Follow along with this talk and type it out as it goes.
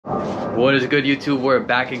What is good, YouTube? We're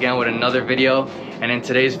back again with another video, and in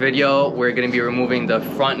today's video we're going to be removing the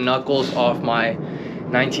front knuckles off my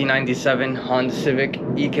 1997 Honda Civic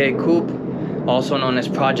EK Coupe, also known as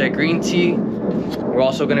Project Green Tea. We're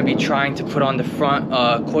also going to be trying to put on the front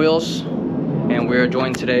coils, and we're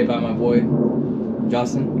joined today by my boy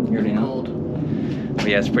Justin. You already know. But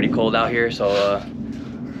yeah, it's pretty cold out here, so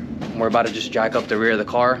we're about to just jack up the rear of the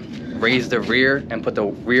car, raise the rear and put the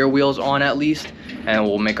rear wheels on at least, and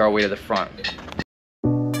we'll make our way to the front.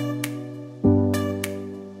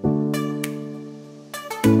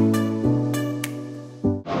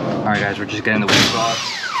 Alright guys, we're just getting the wheels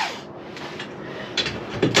off.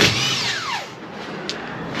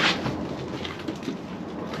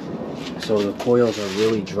 So the coils are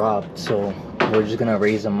really dropped, so we're just gonna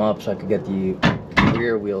raise them up so I could get the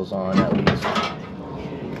rear wheels on at least.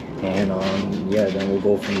 And yeah, then we'll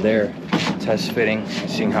go from there, test fitting and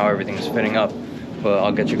seeing how everything's fitting up. But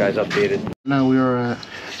I'll get you guys updated. Now we're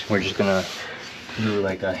just gonna do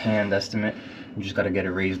like a hand estimate. We just gotta get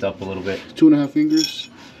it raised up a little bit. 2.5 fingers.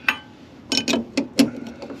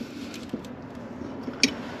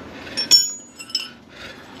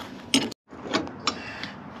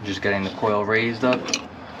 Just getting the coil raised up,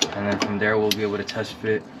 and then from there we'll be able to test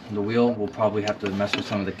fit the wheel. We'll probably have to mess with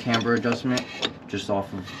some of the camber adjustment just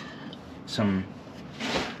off of some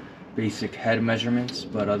basic head measurements,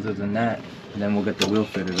 but other than that, then we'll get the wheel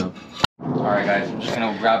fitted up. Alright guys, I'm just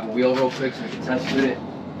gonna grab the wheel real quick so we can test fit it.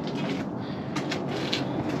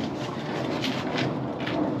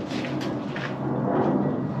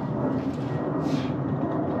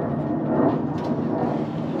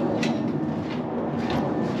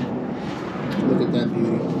 Look at that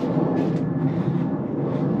beauty.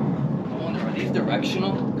 I wonder, are these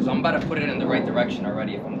directional? Because I'm about to put it in the right direction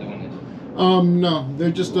already if I'm doing this. No,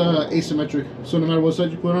 they're just asymmetric. So no matter what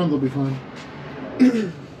side you put on, they'll be fine. Are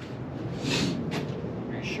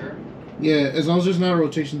you sure? Yeah, as long as there's not a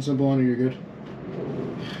rotation symbol on it, you're good.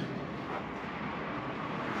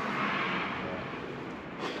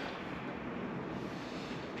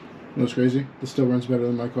 You know what's crazy? This still runs better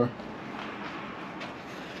than my car.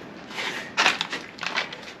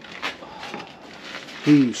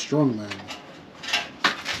 He's strong, man.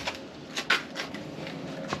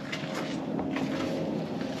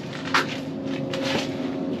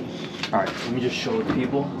 Alright, let me just show the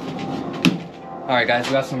people. Alright guys,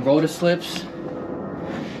 we got some rotor slips.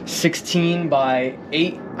 16 by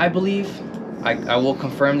 8, I believe. I will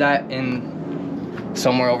confirm that in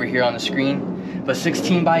somewhere over here on the screen. But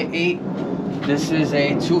 16 by 8. This is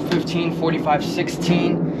a 215 45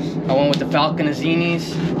 16. I went with the Falcon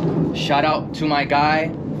Azzinis. Shout out to my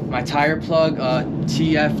guy, my tire plug,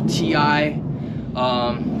 TFTI.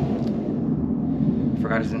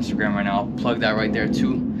 Forgot his Instagram right now. I'll plug that right there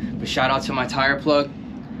too. But shout out to my tire plug.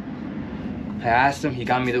 I asked him, he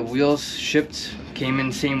got me the wheels shipped, came in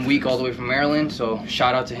the same week all the way from Maryland, so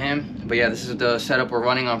shout out to him. But yeah, this is the setup we're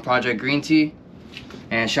running on Project Green Tea.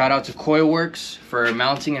 And shout out to Coilworks for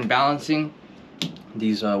mounting and balancing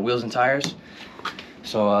these wheels and tires.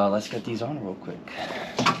 So let's get these on real quick.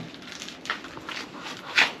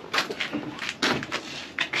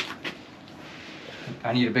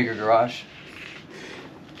 I need a bigger garage.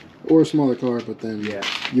 Or a smaller car, but then yeah,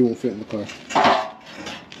 you won't fit in the car.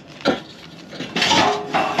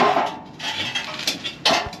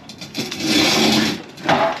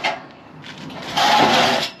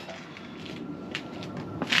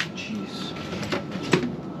 Jeez.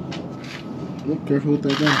 Oh, careful with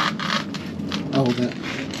that gun. I'll hold that.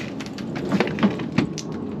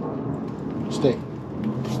 Stay.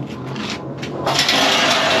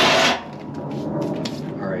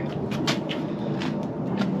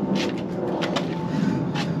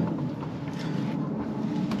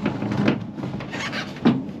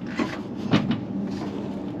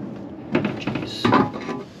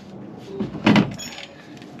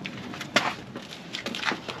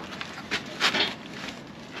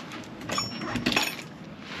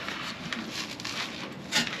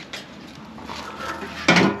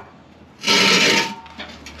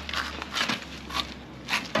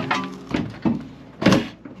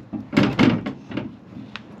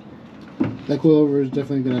 That coilover is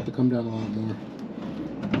definitely gonna have to come down a lot more.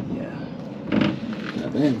 Yeah.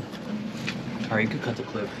 God damn. Alright, you can cut the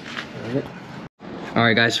clip. Alright.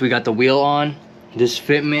 Alright guys, so we got the wheel on. This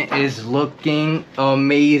fitment is looking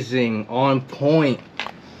amazing, on point.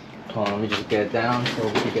 Hold on, let me just get it down so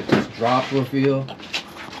we can get this drop reveal.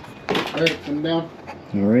 Alright, come down.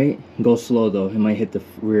 Alright, go slow though, it might hit the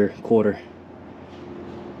rear quarter.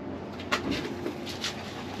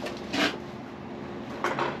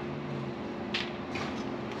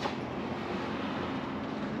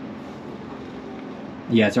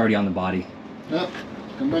 Yeah, it's already on the body. Yep.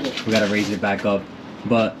 Come back up. We gotta raise it back up.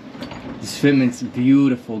 But this fitment's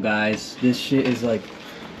beautiful, guys. This shit is like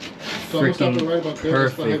freaking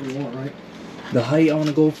perfect. You want, right? The height I want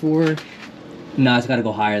to go for, nah, it's got to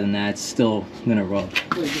go higher than that. It's still gonna rub.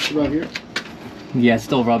 Wait, just about here? Yeah, it's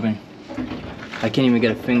still rubbing. I can't even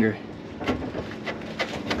get a finger.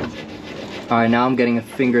 All right, now I'm getting a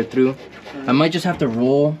finger through. I might just have to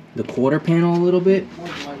roll the quarter panel a little bit,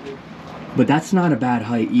 but that's not a bad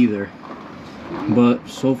height either. But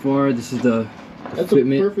so far, this is the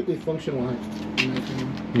fitment. A perfectly functional height.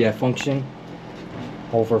 Yeah, function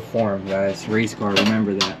over form, guys. Race car,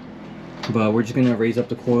 remember that. But we're just gonna raise up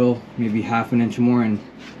the coil maybe half an inch more, and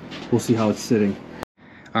we'll see how it's sitting.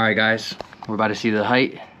 All right, guys, we're about to see the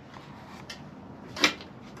height.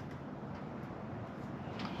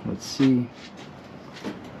 Let's see.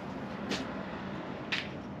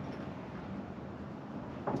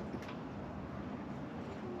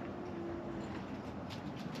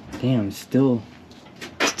 Damn, it's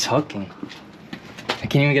tucking. I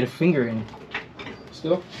can't even get a finger in.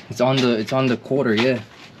 Still? It's on the quarter, yeah.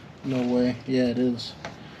 No way. Yeah, it is.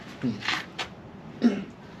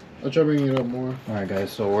 I'll try bringing it up more. All right,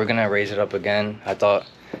 guys, so we're gonna raise it up again. I thought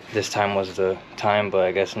this time was the time, but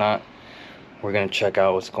I guess not. We're gonna check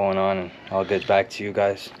out what's going on, and I'll get back to you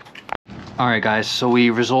guys. All right, guys, so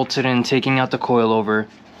we resulted in taking out the coilover,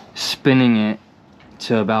 spinning it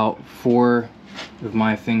to about 4 of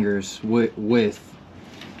my fingers width.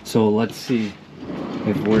 So let's see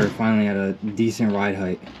if we're finally at a decent ride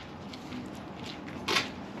height.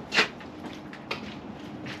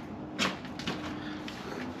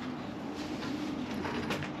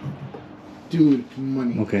 Dude,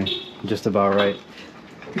 money. Okay, just about right.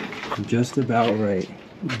 Just about right.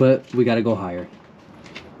 But we gotta go higher,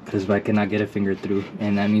 because I cannot get a finger through,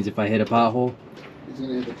 and that means if I hit a pothole,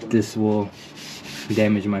 this will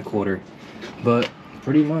damage my quarter. But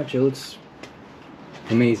pretty much it looks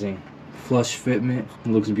amazing. Flush fitment, it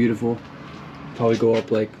looks beautiful. Probably go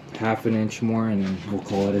up like half an inch more, and then we'll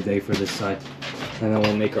call it a day for this side, and then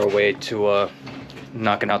we'll make our way to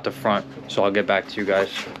knocking out the front. So I'll get back to you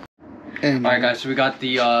guys. Alright, guys, so we got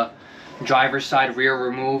the driver's side rear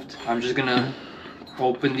removed. I'm just gonna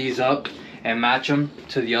open these up and match them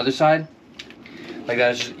to the other side. Like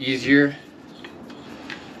that, it's just easier.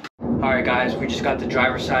 Alright, guys, we just got the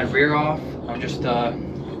driver's side rear off. I'm just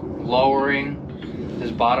lowering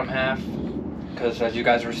this bottom half, because as you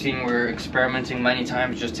guys were seeing, we were experimenting many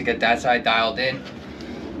times just to get that side dialed in.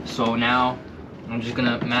 So now I'm just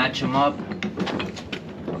gonna match them up,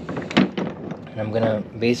 and I'm gonna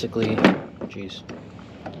basically,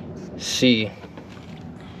 see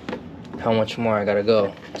how much more I gotta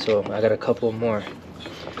go. So I got a couple more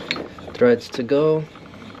threads to go.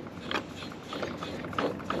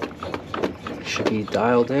 Should be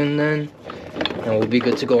dialed in then, and we'll be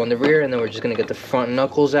good to go on the rear, and then we're just gonna get the front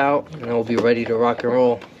knuckles out, and then we'll be ready to rock and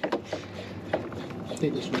roll.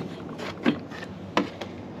 Take this one.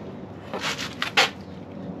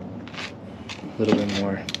 A little bit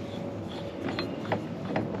more.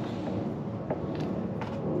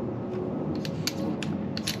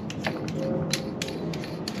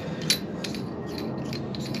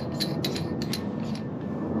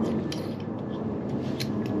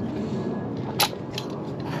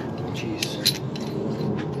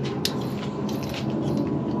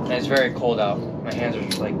 And it's very cold out. My hands are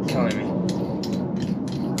just like killing me.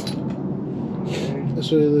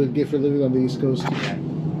 That's what they get for living on the East Coast. Yeah,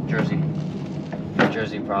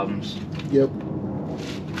 Jersey problems. Yep.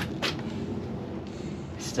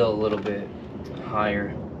 It's still a little bit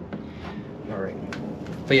higher. All right.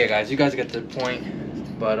 But yeah, guys, you guys get the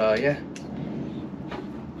point. But yeah,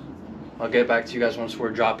 I'll get back to you guys once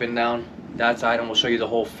we're dropping down that side, and we'll show you the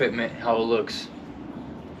whole fitment, how it looks.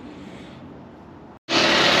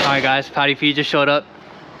 Alright, guys, Patty P just showed up.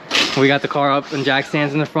 We got the car up and jack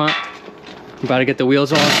stands in the front. We're about to get the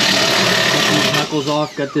wheels off, get these knuckles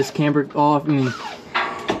off, got this camber off,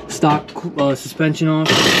 stock suspension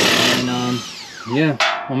off, and yeah,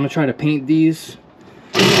 I'm gonna try to paint these.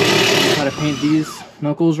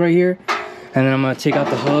 Knuckles right here, and then I'm gonna take out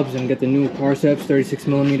the hubs and get the new Parseps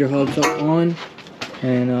 36mm hubs up on,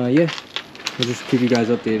 and yeah, we'll just keep you guys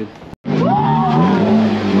updated.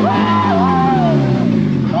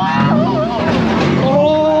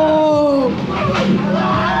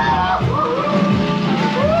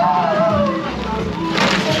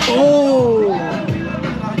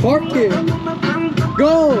 Park it!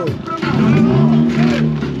 Go!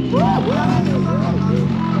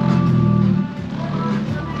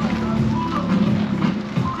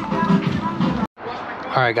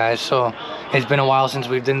 Alright, guys, so it's been a while since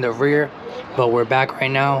we've done the rear. but we're back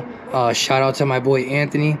right now. Shout out to my boy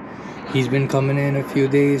Anthony. He's been coming in a few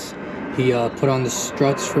days. He put on the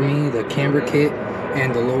struts for me, the camber kit,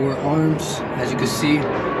 and the lower arms. As you can see, we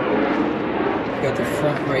got the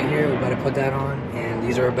front right here. We're about to put that on, and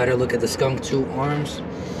these are a better look at the Skunk 2 arms.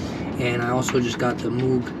 And I also just got the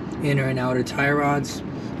Moog inner and outer tie rods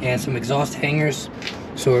and some exhaust hangers.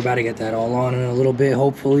 So we're about to get that all on in a little bit,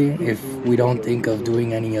 hopefully, if we don't think of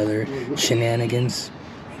doing any other shenanigans.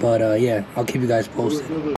 But yeah, I'll keep you guys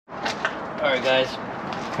posted. Alright guys,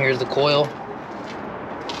 here's the coil.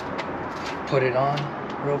 Put it on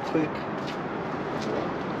real quick.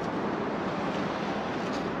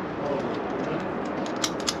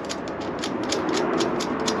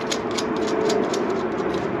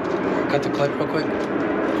 Cut the clip real quick.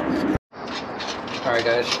 Alright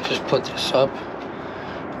guys, just put this up.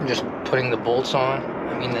 I'm just putting the bolts on,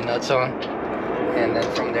 the nuts on. And then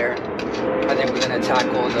from there, I think we're gonna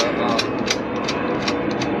tackle the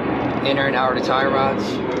inner and outer tie rods.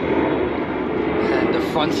 And the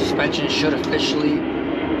front suspension should officially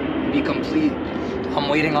be complete. I'm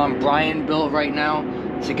waiting on Brian built right now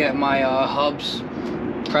to get my hubs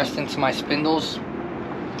pressed into my spindles.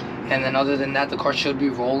 And then other than that, the car should be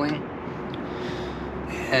rolling.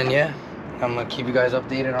 And yeah, I'm gonna keep you guys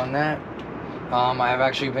updated on that. I have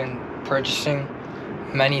actually been purchasing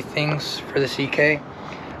many things for this EK.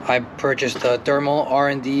 I purchased the thermal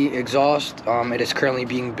R&D exhaust. It is currently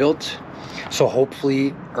being built, so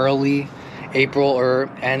hopefully early April or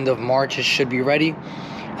end of March it should be ready.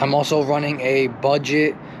 I'm also running a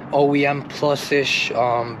budget OEM plus-ish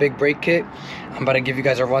big brake kit. I'm about to give you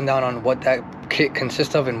guys a rundown on what that kit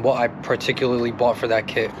consists of and what I particularly bought for that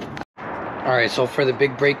kit. Alright, so for the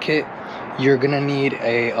big brake kit, you're gonna need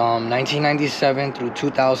a 1997 through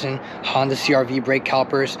 2000 Honda CR-V brake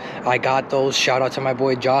calipers. I got those. Shout out to my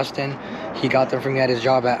boy Justin. He got them for me at his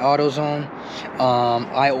job at AutoZone.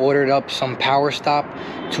 I ordered up some Power Stop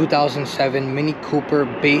 2007 Mini Cooper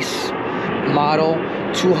base model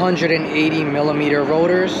 280 millimeter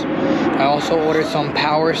rotors. I also ordered some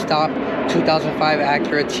Power Stop 2005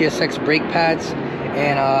 Acura TSX brake pads.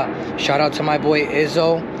 And shout out to my boy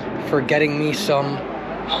Izzo for getting me some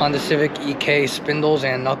Honda Civic EK spindles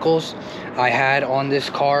and knuckles. I had on this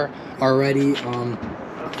car already,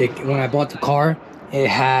 when I bought the car, it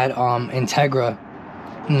had Integra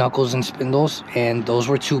knuckles and spindles, and those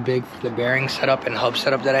were too big for the bearing setup and hub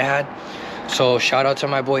setup that I had. So shout out to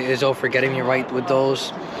my boy Izzo for getting me right with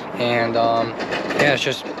those. And yeah, it's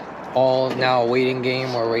just all now a waiting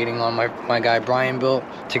game. We're waiting on my guy Brian built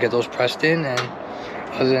to get those pressed in, and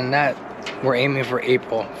other than that, we're aiming for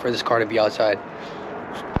April for this car to be outside.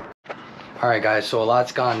 Alright guys, so a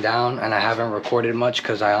lot's gone down and I haven't recorded much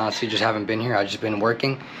because I honestly just haven't been here. I've just been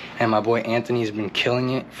working, and my boy Anthony's been killing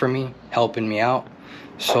it for me, helping me out.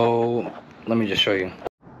 So let me just show you.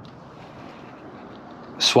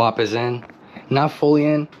 Swap is in, not fully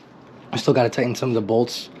in. I still got to tighten some of the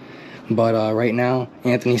bolts, but right now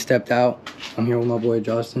Anthony stepped out. I'm here with my boy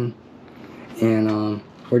Justin, and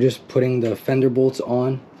we're just putting the fender bolts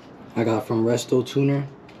on. I got from Resto Tuner.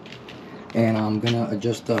 And I'm gonna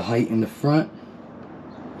adjust the height in the front.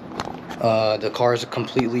 The car is a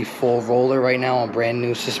completely full roller right now on brand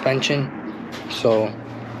new suspension, so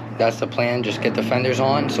that's the plan. Just get the fenders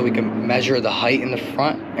on so we can measure the height in the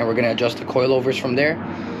front, and we're gonna adjust the coilovers from there,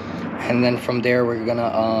 and then from there we're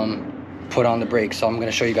gonna put on the brakes. So I'm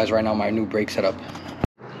gonna show you guys right now my new brake setup.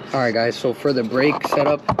 All right guys, so for the brake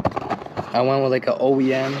setup, I went with like an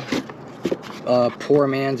OEM poor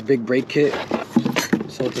man's big brake kit.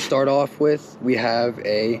 So to start off with, we have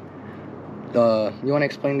a, you want to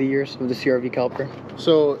explain the years of the CR-V caliper?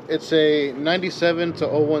 So it's a 97 to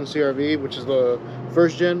 01 CR-V, which is the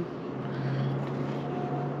first gen.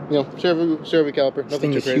 You know, CR-V caliper. This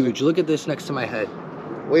thing is huge. Look at this next to my head.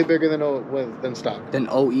 Way bigger than stock. Than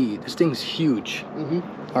OE. This thing's huge. Mm-hmm.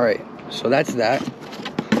 All right, so that's that.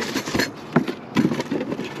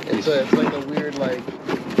 It's like a weird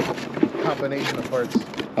combination of parts.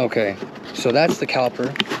 Okay, so that's the caliper.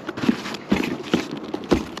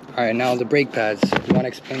 All right, now the brake pads. You want to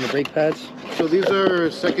explain the brake pads? So these are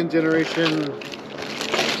second generation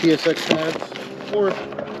TSX pads, or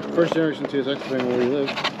first generation TSX, depending where we live.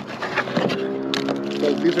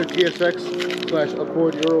 So these are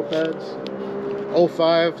TSX/Accord Euro pads,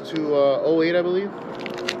 05 to 08, I believe.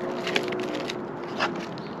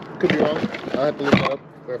 Could be wrong. I'll have to look that up,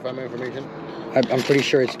 verify my information. I'm pretty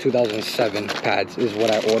sure it's 2007 pads is what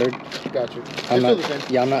I ordered. Gotcha.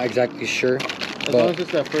 I'm not exactly sure. As long as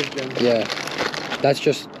it's that first gen. Yeah, that's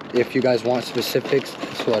just, if you guys want specifics,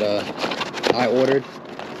 that's what I ordered.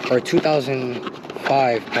 Or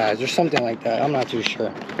 2005 pads or something like that. I'm not too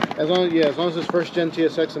sure. As long as it's first gen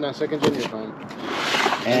TSX and not second gen, you're fine.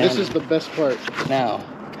 And this is the best part. Now,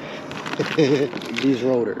 these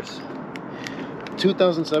rotors.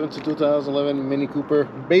 2007 to 2011 Mini Cooper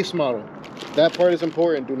base model. That part is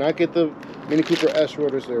important. Do not get the Mini Cooper S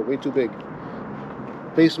rotors. They're way too big.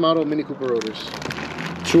 Base model Mini Cooper rotors.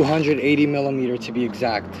 280 millimeter to be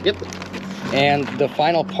exact. Yep. And the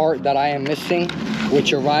final part that I am missing,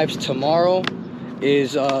 which arrives tomorrow,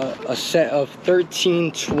 is a set of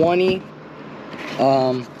 1320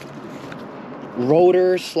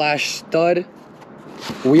 rotor slash stud,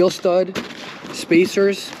 wheel stud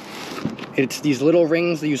spacers. It's these little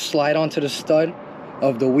rings that you slide onto the stud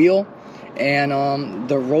of the wheel, and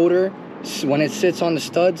the rotor, when it sits on the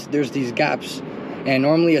studs, there's these gaps, and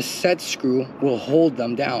normally a set screw will hold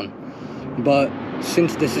them down, but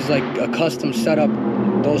since this is like a custom setup,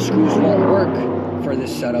 those screws won't work for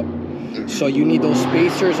this setup. So you need those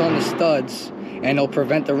spacers on the studs, and it'll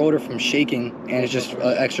prevent the rotor from shaking, and it's just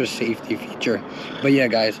an extra safety feature. But yeah,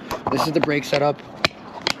 guys, this is the brake setup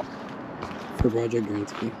for Project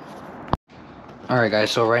Guarantee. Alright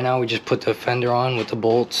guys, so right now we just put the fender on with the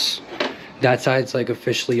bolts. That side's like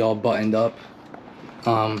officially all buttoned up.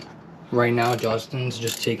 Right now Justin's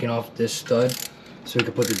just taking off this stud so we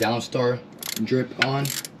can put the downstar drip on,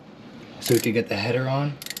 so we could get the header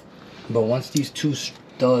on. But once these two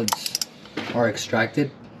studs are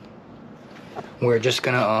extracted, we're just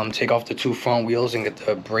gonna take off the two front wheels and get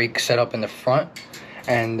the brake set up in the front,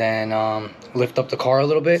 and then lift up the car a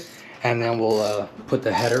little bit, and then we'll put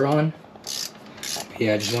the header on.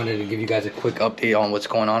 Yeah, I just wanted to give you guys a quick update on what's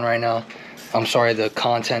going on right now. I'm sorry the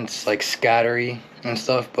content's like scattery and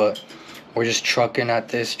stuff, but we're just trucking at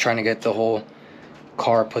this, trying to get the whole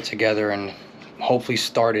car put together and hopefully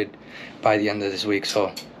started by the end of this week.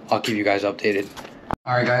 So I'll keep you guys updated.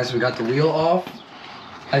 All right guys, we got the wheel off.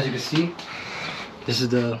 As you can see, this is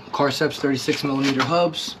the Kswapped 36 millimeter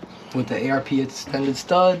hubs with the ARP extended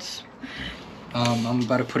studs. I'm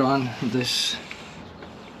about to put on this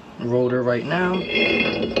rotor right now,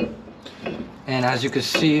 and as you can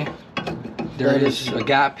see, there is a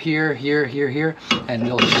gap here, and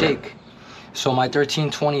it'll shake. So my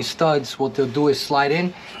 1320 studs, what they'll do is slide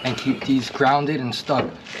in and keep these grounded and stuck,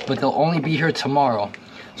 but they'll only be here tomorrow.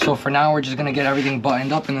 So for now, we're just gonna get everything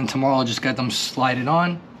buttoned up, and then tomorrow I'll just get them slided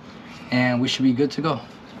on, and we should be good to go.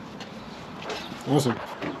 Awesome.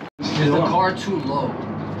 Is the car too low?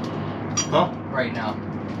 Huh? Right now.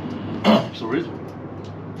 So reason.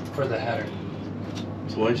 For the header.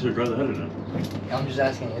 So why should I drive the header then? I'm just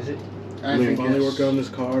asking, is it? I think finally work on this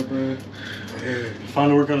car, bro.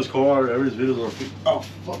 Finally work on this car. Every videos are. Oh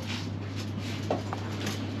fuck.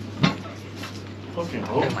 Fucking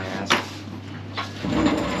hole. Get my ass.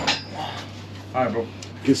 All right, bro.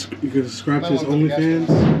 You can subscribe to his OnlyFans.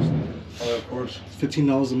 Oh, yeah, of course.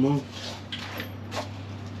 $15 a month.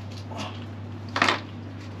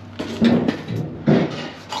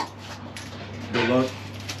 Good luck.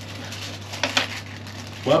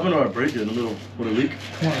 What happened to our brake in the middle? With a leak?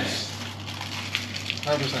 Nice.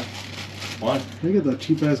 100%. Why? Look at that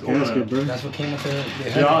cheap ass gasket, bro. That's what came with the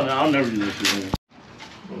header. Yeah, I'll never do that shit. Man.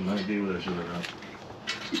 I'm not deal with that shit like that.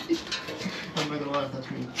 I'm not gonna lie, that's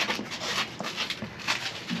me.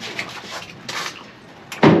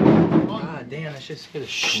 God damn, that shit scared the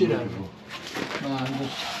shit out of me. No, I'm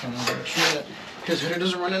just trying to make sure that his header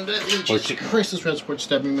doesn't run into that. Jesus Christ, this red sport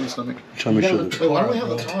stabbing me in the stomach. Trying to make sure. Wait, why don't we have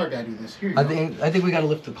the taller guy do this? Here you go. I think we gotta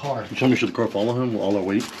lift the car. You trying to make sure the car follow him with all that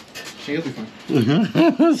weight? He'll be fine.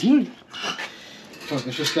 Fuck,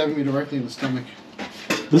 it's just stabbing me directly in the stomach.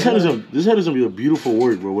 This head is gonna be a beautiful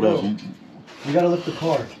word, bro. Whatever. We gotta lift the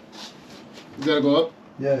car. You gotta go up?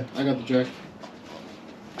 Yeah. I got the jack.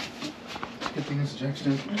 Good thing it's a jack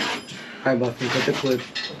stand. Alright, Muffin, get the clip.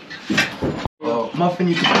 Oh. Muffin,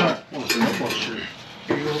 you can start. Oh shit.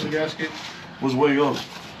 Here you go with the gasket. Which way it goes?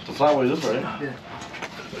 The flat way, this right? Yeah.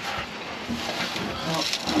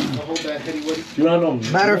 I'll hold that heady weddy. You don't have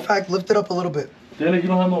no. Matter of fact, lift it up a little bit. Danny, you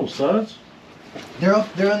don't have no studs? They're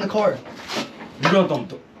up, they're in the car. You got them.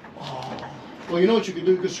 Well, you know what you could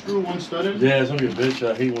do? You could screw one stud in. Yeah, it's gonna be a bitch.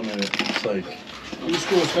 I hate when it's like. You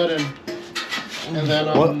screw a stud in. And then,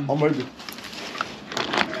 What? I'm ready.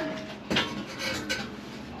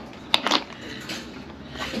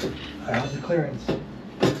 How's the clearance?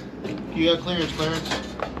 You got clearance.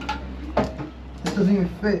 This doesn't even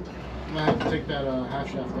fit. I'm gonna have to take that half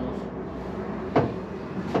shaft off.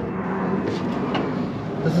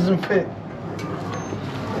 This doesn't fit.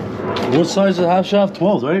 What size is the half shaft?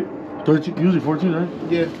 12, right? 13, usually 14, right?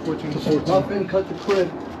 Yeah, 14 to 14. Muffin, cut the clip.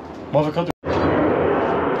 Motherfucker, cut the.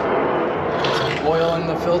 Oil in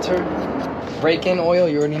the filter. Brake-in oil,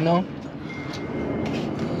 you already know.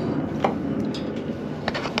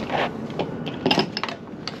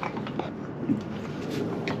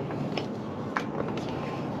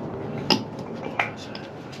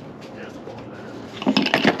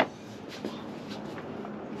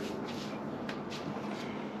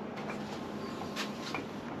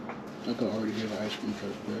 I can already hear the ice cream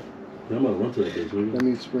truck there. Yeah, I'm about to run to that bitch, nigga. That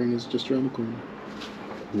means spring is just around the corner.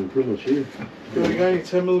 We're pretty much here. Yo, you got any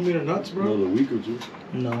 10mm nuts, bro? Another week or two.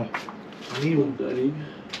 No. I need one. Daddy.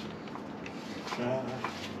 I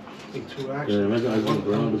think 2 Yeah, actually. imagine I just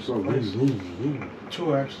ground or something.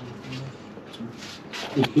 2 actually.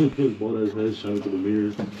 2. Bald ass head shining through the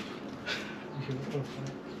mirrors.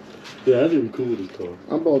 Yeah, that'd be cool with this car.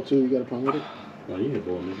 I'm bald too. You got a problem with it? Nah, you ain't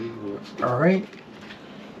bald, nigga. All right.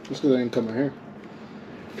 Just because I ain't cut my hair.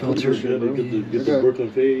 Filter. Get the Brooklyn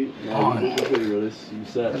fade. Nah, On. you Brooklyn fade, bro. You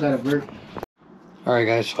sat. I got a bird. All right,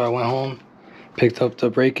 guys. So I went home, picked up the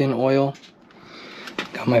break-in oil.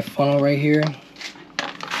 Got my funnel right here.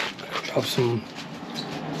 Drop some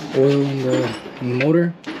oil in the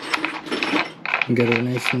motor. And get it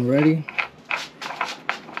nice and ready.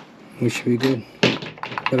 We should be good.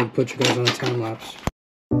 Gotta put you guys on a time lapse.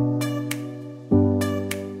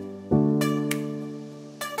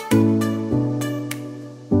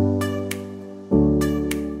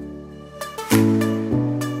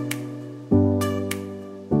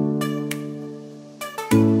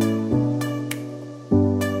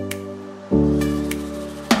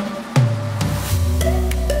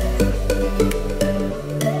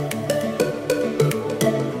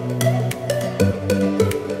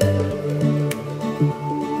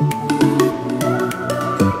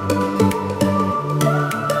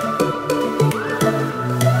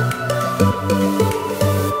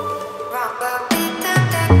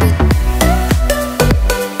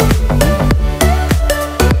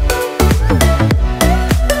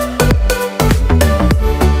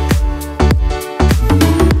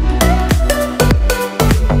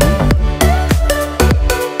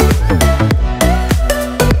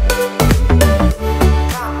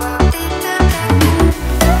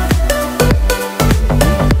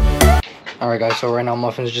 Alright guys, so right now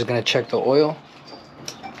Muffin's just gonna check the oil.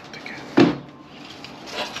 I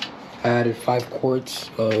added 5 quarts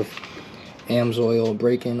of AMS oil,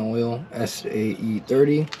 break-in oil,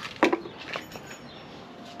 SAE30.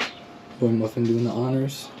 Boy Muffin doing the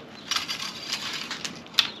honors.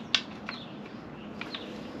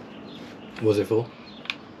 Was it full?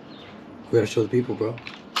 We gotta show the people, bro.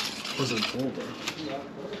 Wasn't full, bro.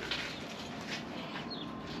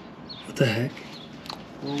 What the heck?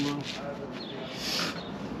 Oh no.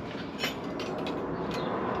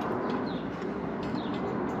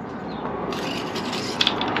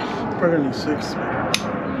 Probably 6. Alright,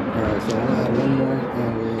 so I'm gonna add 1 more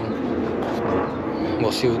and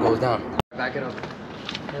we'll see what goes down. Back it up.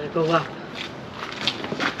 Let it go left.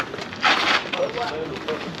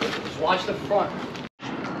 Just watch the front.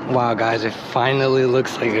 Wow guys, it finally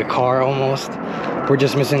looks like a car almost. We're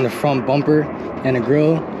just missing the front bumper and a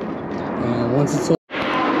grill. Once it's all